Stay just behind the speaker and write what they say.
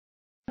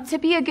To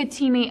be a good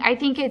teammate, I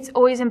think it's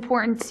always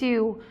important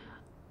to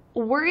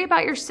worry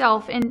about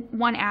yourself in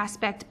one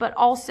aspect, but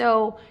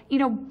also,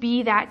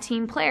 be that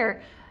team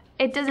player.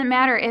 It doesn't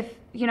matter if,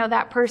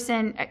 that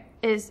person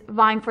is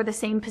vying for the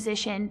same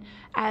position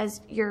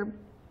as you're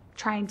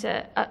trying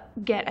to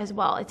get as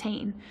well,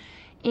 attain.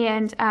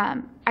 And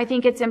I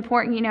think it's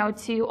important,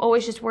 to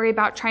always just worry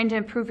about trying to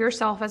improve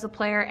yourself as a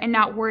player and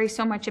not worry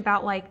so much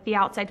about like the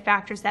outside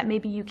factors that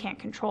maybe you can't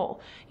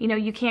control.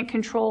 You can't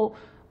control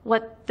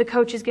what the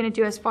coach is going to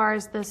do as far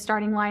as the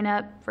starting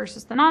lineup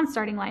versus the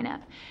non-starting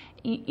lineup.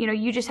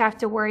 You just have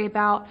to worry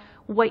about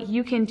what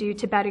you can do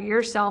to better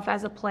yourself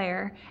as a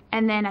player.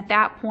 And then at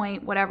that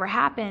point, whatever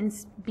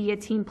happens, be a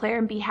team player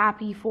and be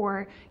happy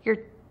for your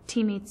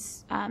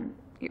teammates,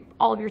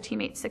 all of your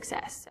teammates'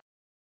 success.